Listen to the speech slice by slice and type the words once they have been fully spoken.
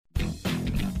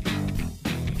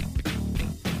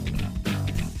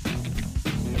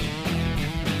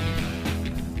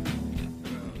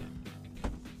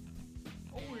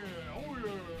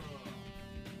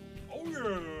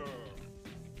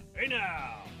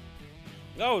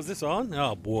Oh, is this on?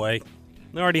 Oh, boy.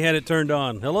 I already had it turned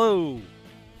on. Hello.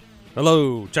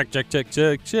 Hello. Check, check, check,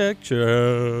 check, check,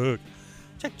 check.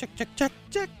 Check, check, check, check,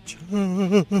 check,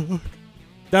 check.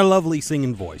 That lovely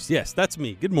singing voice. Yes, that's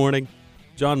me. Good morning.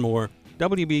 John Moore,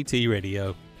 WBT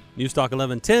Radio. News Talk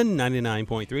 1110,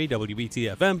 99.3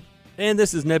 WBT FM. And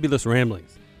this is Nebulous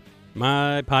Ramblings,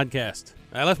 my podcast.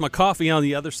 I left my coffee on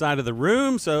the other side of the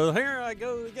room, so here I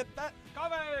go to get that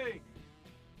coffee.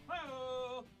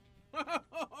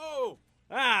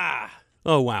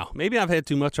 Oh, wow. Maybe I've had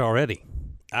too much already.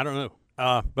 I don't know.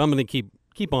 But I'm going to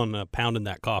keep on pounding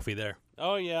that coffee there.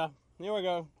 Oh, yeah. Here we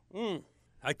go.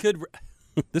 I could...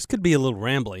 This could be a little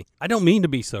rambly. I don't mean to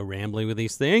be so rambly with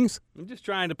these things. I'm just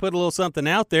trying to put a little something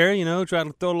out there, try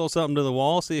to throw a little something to the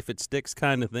wall, see if it sticks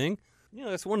kind of thing.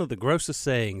 That's one of the grossest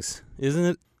sayings, isn't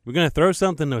it? We're going to throw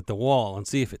something at the wall and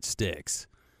see if it sticks.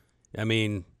 I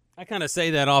mean, I kind of say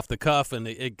that off the cuff, and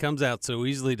it comes out so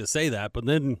easily to say that, but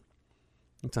then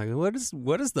it's like, what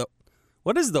is the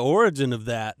origin of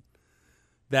that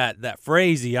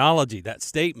phraseology, that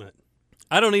statement?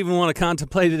 I don't even want to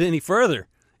contemplate it any further.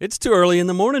 It's too early in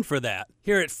the morning for that.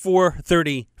 Here at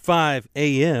 4:35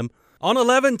 a.m. on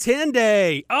 11/10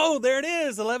 day. Oh, there it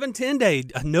is, 11/10 day,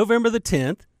 November the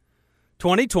 10th,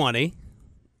 2020.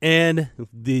 And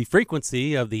the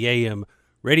frequency of the AM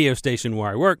radio station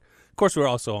where I work. Of course, we're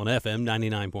also on FM,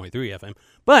 99.3 FM.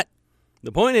 But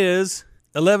the point is,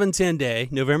 11/10 day,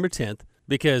 November 10th,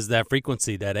 because that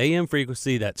frequency, that AM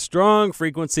frequency, that strong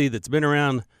frequency that's been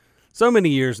around so many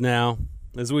years now,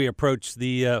 as we approach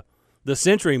the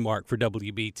century mark for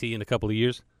WBT in a couple of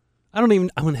years. I'm going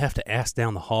to have to ask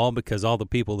down the hall, because all the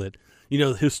people that,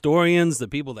 the historians, the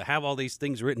people that have all these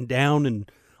things written down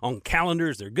and on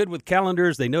calendars, they're good with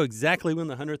calendars. They know exactly when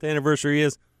the 100th anniversary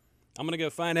is. I'm going to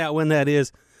go find out when that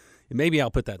is, and maybe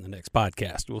I'll put that in the next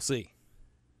podcast. We'll see.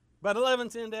 But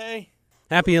 11/10 day,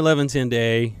 happy 11/10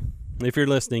 day. If you're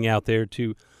listening out there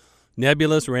to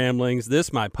Nebulous Ramblings,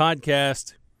 this my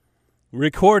podcast,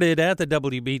 recorded at the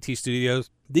WBT studios.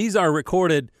 These are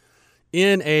recorded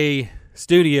in a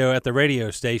studio at the radio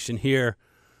station here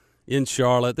in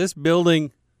Charlotte. This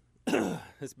building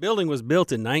was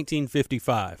built in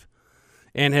 1955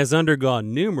 and has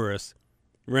undergone numerous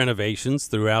renovations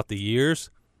throughout the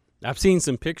years. I've seen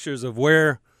some pictures of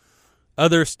where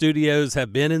other studios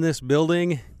have been in this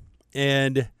building,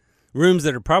 and rooms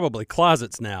that are probably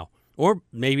closets now. Or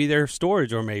maybe they're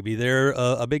storage, or maybe they're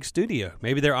a big studio.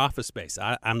 Maybe they're office space.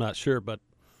 I'm not sure, but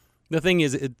the thing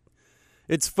is,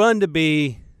 it's fun to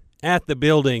be at the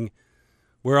building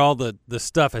where all the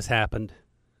stuff has happened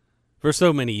for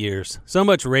so many years. So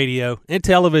much radio and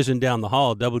television down the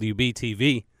hall,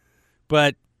 WBTV.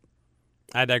 But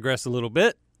I digress a little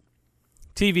bit.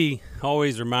 TV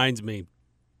always reminds me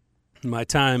of my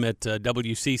time at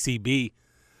WCCB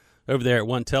over there at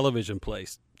One Television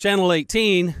Place. Channel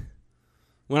 18...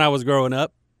 when I was growing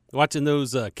up, watching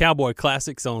those cowboy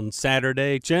classics on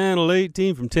Saturday, Channel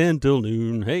 18 from 10 till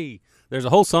noon. Hey, there's a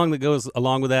whole song that goes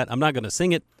along with that. I'm not going to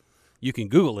sing it. You can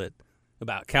Google it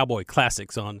about cowboy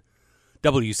classics on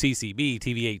WCCB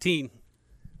TV 18.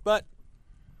 But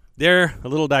they're a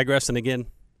little digressing again.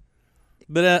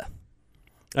 But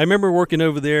I remember working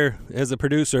over there as a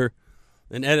producer,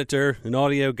 an editor, an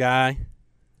audio guy,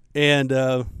 and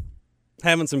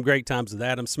having some great times with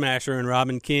Adam Smasher and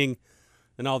Robin King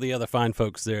and all the other fine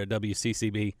folks there at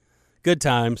WCCB. Good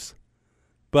times.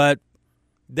 But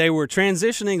they were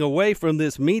transitioning away from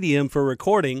this medium for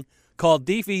recording called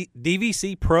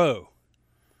DVC Pro.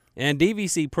 And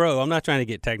DVC Pro, I'm not trying to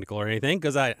get technical or anything,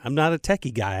 because I'm not a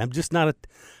techie guy.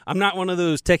 I'm not one of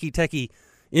those techie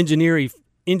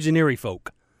engineering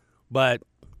folk. But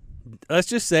let's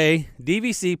just say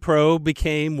DVC Pro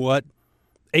became what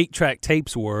 8-track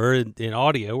tapes were in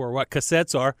audio, or what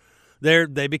cassettes are.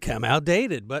 They become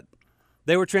outdated, but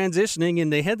they were transitioning,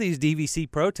 and they had these DVC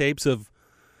Pro tapes of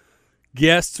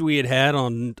guests we had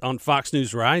on Fox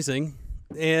News Rising,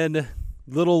 and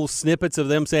little snippets of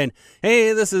them saying,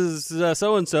 "Hey, this is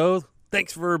so-and-so.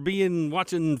 Thanks for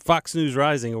watching Fox News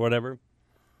Rising," or whatever.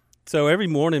 So every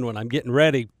morning when I'm getting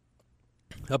ready,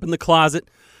 up in the closet,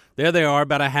 there they are,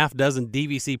 about a half dozen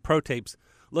DVC Pro tapes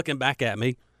looking back at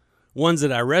me, ones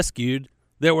that I rescued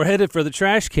that were headed for the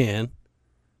trash can.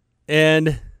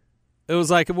 And it was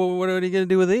like, well, what are you going to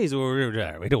do with these? Well,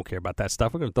 we don't care about that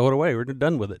stuff. We're going to throw it away. We're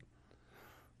done with it.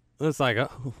 And it's like,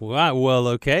 oh, well,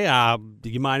 okay. Do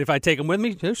you mind if I take them with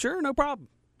me? Sure, no problem.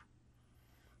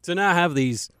 So now I have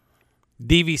these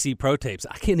DVC Pro tapes.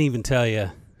 I can't even tell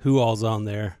you who all's on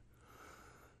there.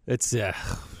 It's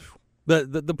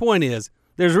the point is,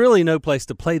 there's really no place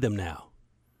to play them now.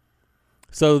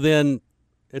 So then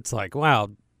it's like, wow,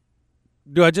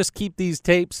 do I just keep these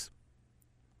tapes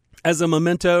as a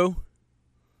memento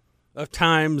of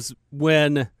times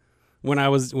when I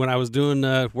was doing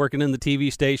working in the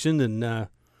TV station and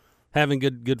having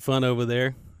good fun over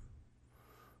there?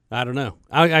 I don't know.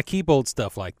 I keep old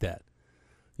stuff like that.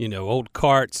 Old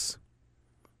carts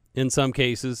in some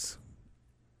cases.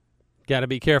 Got to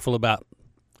be careful about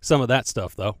some of that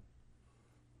stuff, though.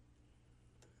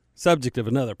 Subject of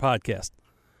another podcast.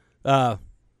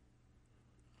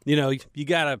 You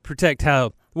got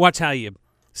to watch how you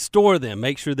store them.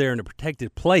 Make sure they're in a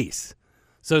protected place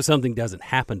so something doesn't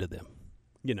happen to them,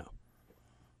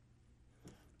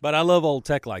 But I love old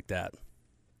tech like that.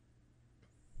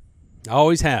 I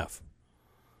always have.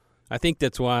 I think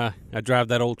that's why I drive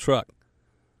that old truck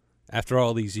after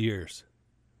all these years.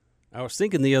 I was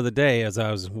thinking the other day as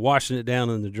I was washing it down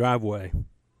in the driveway,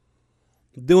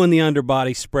 doing the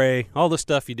underbody spray, all the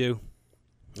stuff you do.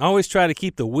 I always try to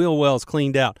keep the wheel wells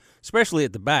cleaned out, especially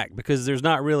at the back, because there's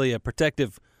not really a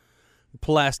protective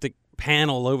plastic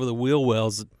panel over the wheel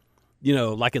wells,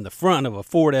 like in the front of a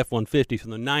Ford F-150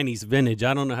 from the 90s vintage.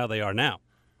 I don't know how they are now.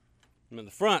 In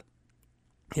the front,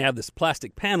 you have this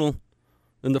plastic panel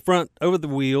in the front over the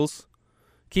wheels,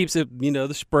 keeps it,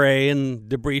 the spray and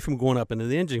debris from going up into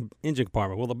the engine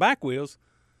compartment. Well, the back wheels,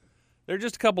 they're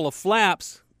just a couple of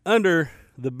flaps under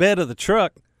the bed of the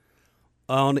truck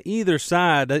on either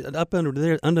side, up under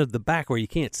there, under the back where you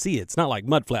can't see it. It's not like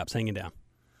mud flaps hanging down.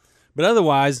 But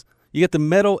otherwise, you get the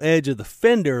metal edge of the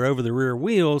fender over the rear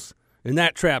wheels, and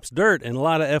that traps dirt. And a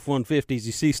lot of F-150s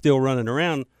you see still running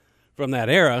around from that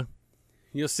era,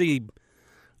 you'll see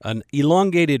an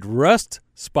elongated rust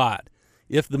spot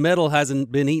if the metal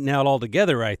hasn't been eaten out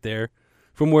altogether right there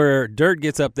from where dirt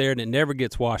gets up there and it never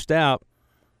gets washed out.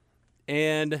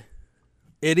 And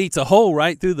it eats a hole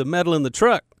right through the metal in the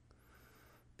truck.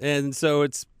 And so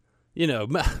it's,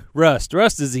 rust.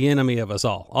 Rust is the enemy of us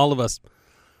all of us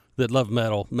that love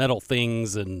metal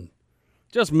things, and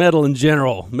just metal in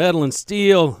general, metal and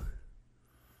steel.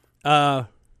 But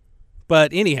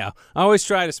anyhow, I always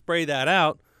try to spray that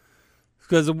out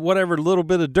because whatever little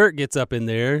bit of dirt gets up in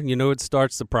there, it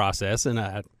starts the process, and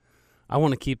I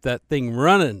want to keep that thing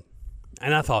running.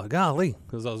 And I thought, golly,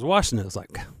 because I was washing it, I was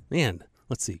like, man,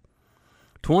 let's see,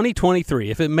 2023,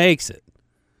 if it makes it,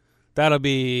 that'll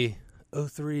be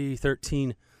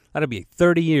 0313. That'll be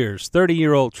 30 years,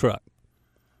 30-year-old truck,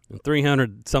 and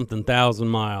 300-something thousand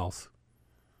miles.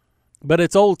 But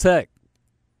it's old tech.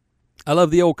 I love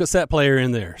the old cassette player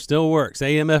in there. Still works.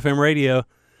 AM, FM radio.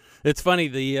 It's funny,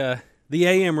 the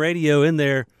AM radio in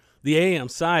there, the AM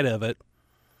side of it,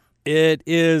 it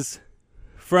is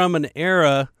from an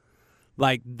era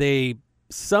like they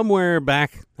somewhere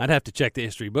back. I'd have to check the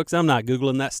history books. I'm not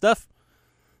Googling that stuff.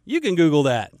 You can Google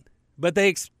that. But they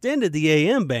extended the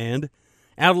AM band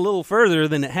out a little further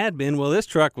than it had been. Well, this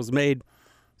truck was made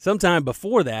sometime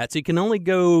before that, so you can only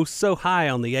go so high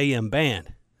on the AM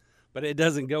band. But it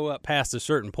doesn't go up past a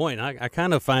certain point. I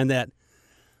kind of find that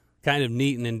kind of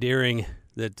neat and endearing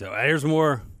that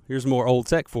here's more old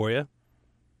tech for you.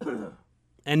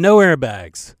 And no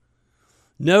airbags.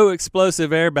 No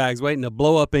explosive airbags waiting to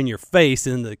blow up in your face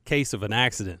in the case of an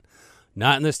accident.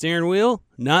 Not in the steering wheel,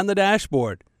 not in the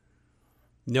dashboard.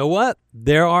 You know what?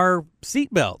 There are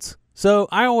seat belts. So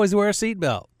I always wear a seat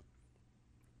belt.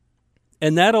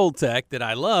 And that old tech that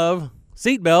I love,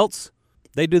 seat belts,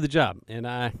 they do the job. And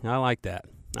I like that.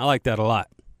 I like that a lot.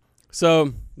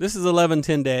 So this is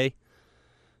 1110 Day,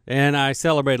 and I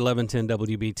celebrate 1110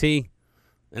 WBT.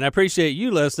 And I appreciate you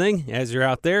listening as you're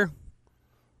out there.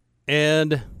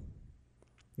 And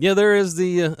yeah, there is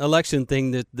the election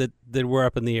thing that we're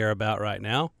up in the air about right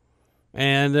now.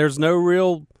 And there's no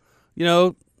real,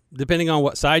 depending on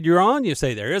what side you're on, you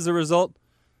say there is a result,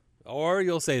 or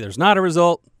you'll say there's not a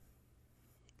result.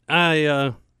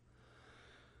 I've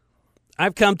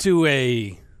come to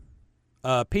a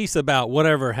piece about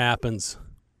whatever happens.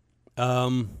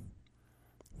 The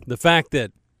fact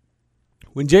that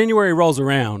when January rolls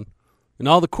around and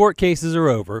all the court cases are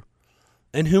over,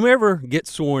 and whomever gets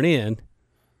sworn in,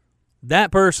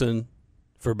 that person,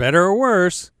 for better or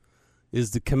worse,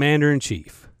 is the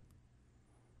commander-in-chief.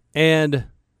 And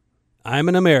I'm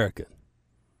an American.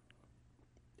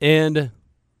 And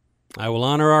I will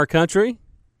honor our country,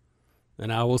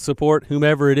 and I will support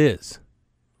whomever it is.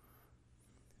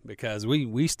 Because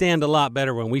we stand a lot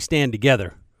better when we stand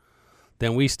together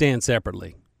than we stand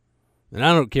separately. And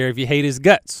I don't care if you hate his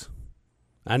guts.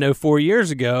 I know 4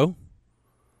 years ago,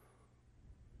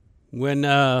 when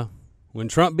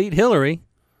Trump beat Hillary,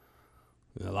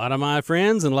 a lot of my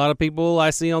friends and a lot of people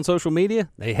I see on social media,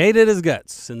 they hated his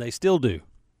guts, and they still do.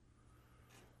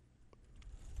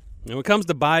 And when it comes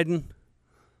to Biden,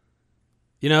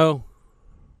 I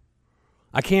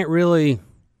can't really,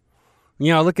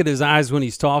 I look at his eyes when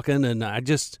he's talking, and I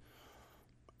just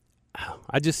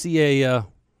see a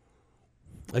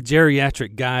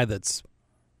geriatric guy that's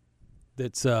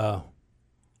I'm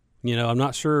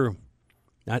not sure.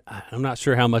 I'm not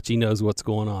sure how much he knows what's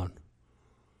going on.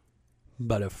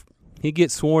 But if he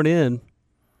gets sworn in,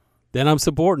 then I'm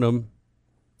supporting him.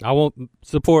 I won't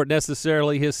support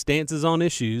necessarily his stances on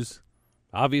issues.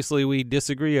 Obviously, we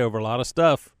disagree over a lot of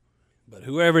stuff. But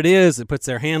whoever it is that puts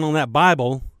their hand on that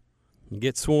Bible and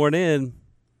gets sworn in,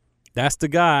 that's the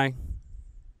guy.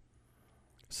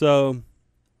 So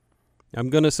I'm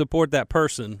going to support that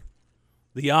person,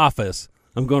 the office.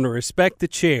 I'm going to respect the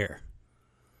chair.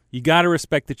 You got to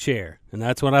respect the chair, and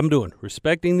that's what I'm doing.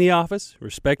 Respecting the office,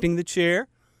 respecting the chair,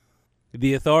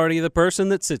 the authority of the person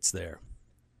that sits there.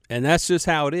 And that's just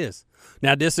how it is.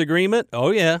 Now, disagreement,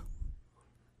 oh yeah.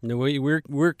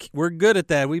 We're good at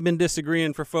that. We've been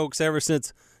disagreeing for folks ever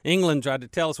since England tried to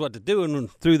tell us what to do, and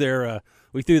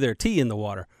we threw their tea in the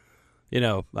water. We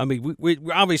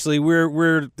obviously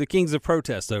we're the kings of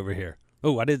protest over here.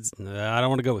 Oh, I don't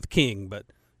want to go with king, but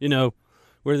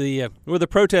we're the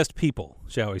protest people,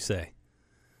 shall we say?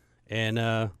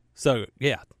 And so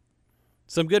yeah,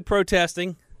 some good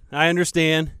protesting. I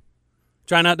understand.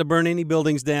 Try not to burn any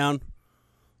buildings down,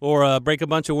 or break a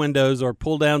bunch of windows, or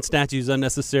pull down statues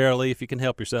unnecessarily if you can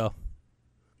help yourself.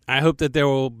 I hope that there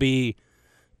will be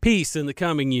peace in the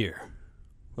coming year,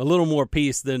 a little more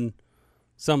peace than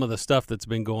some of the stuff that's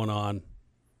been going on.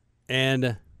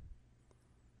 And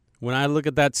when I look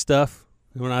at that stuff,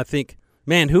 when I think,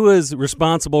 man, who is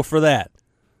responsible for that?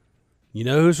 You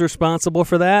know who's responsible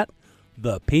for that?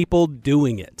 The people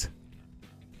doing it.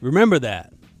 Remember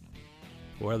that.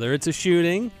 Whether it's a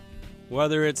shooting,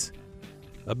 whether it's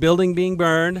a building being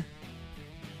burned,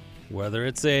 whether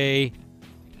it's a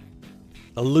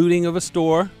looting of a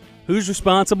store, who's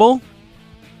responsible?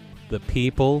 The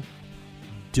people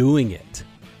doing it.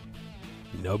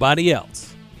 Nobody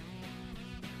else.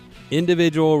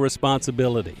 Individual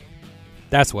responsibility.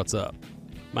 That's what's up.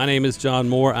 My name is John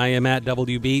Moore. I am at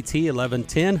WBT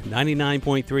 1110,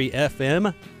 99.3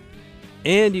 FM.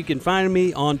 And you can find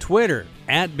me on Twitter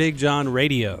at Big John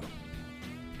Radio.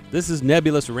 This is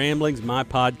Nebulous Ramblings, my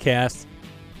podcast.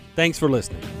 Thanks for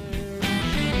listening.